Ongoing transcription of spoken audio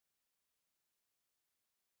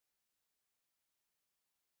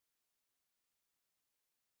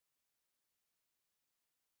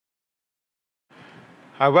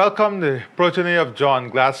I welcome the progeny of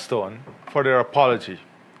John Gladstone for their apology.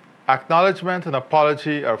 Acknowledgement and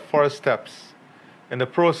apology are first steps in the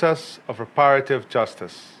process of reparative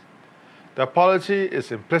justice. The apology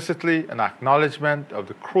is implicitly an acknowledgement of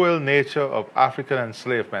the cruel nature of African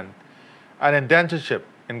enslavement and indentureship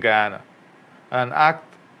in Guyana, and an act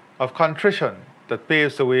of contrition that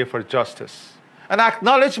paves the way for justice. An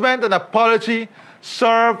acknowledgement and apology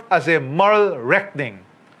serve as a moral reckoning,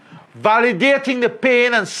 validating the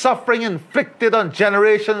pain and suffering inflicted on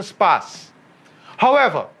generations past.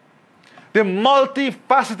 However, the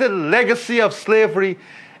multifaceted legacy of slavery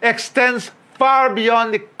extends far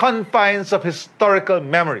beyond the confines of historical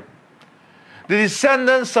memory. The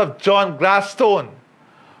descendants of John Gladstone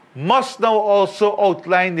must now also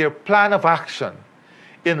outline their plan of action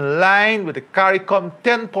in line with the CARICOM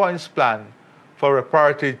 10 points plan for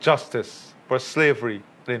reparative justice for slavery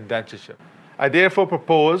and indentureship. I therefore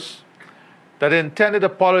propose that the intended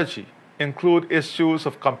apology include issues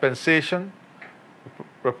of compensation,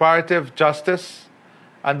 reparative justice,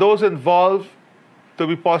 and those involved to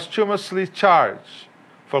be posthumously charged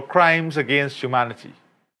for crimes against humanity.